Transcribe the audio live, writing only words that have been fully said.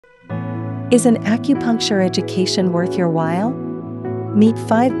Is an acupuncture education worth your while? Meet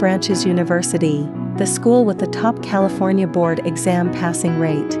 5 Branches University, the school with the top California board exam passing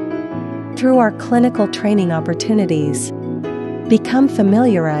rate. Through our clinical training opportunities, become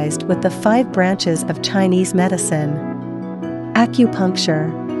familiarized with the 5 branches of Chinese medicine: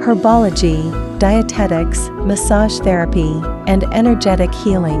 acupuncture, herbology, dietetics, massage therapy, and energetic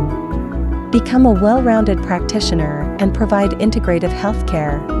healing. Become a well-rounded practitioner and provide integrative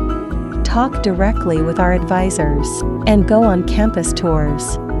healthcare. Talk directly with our advisors and go on campus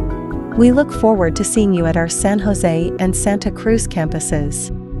tours. We look forward to seeing you at our San Jose and Santa Cruz campuses.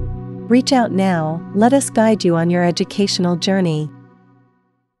 Reach out now, let us guide you on your educational journey.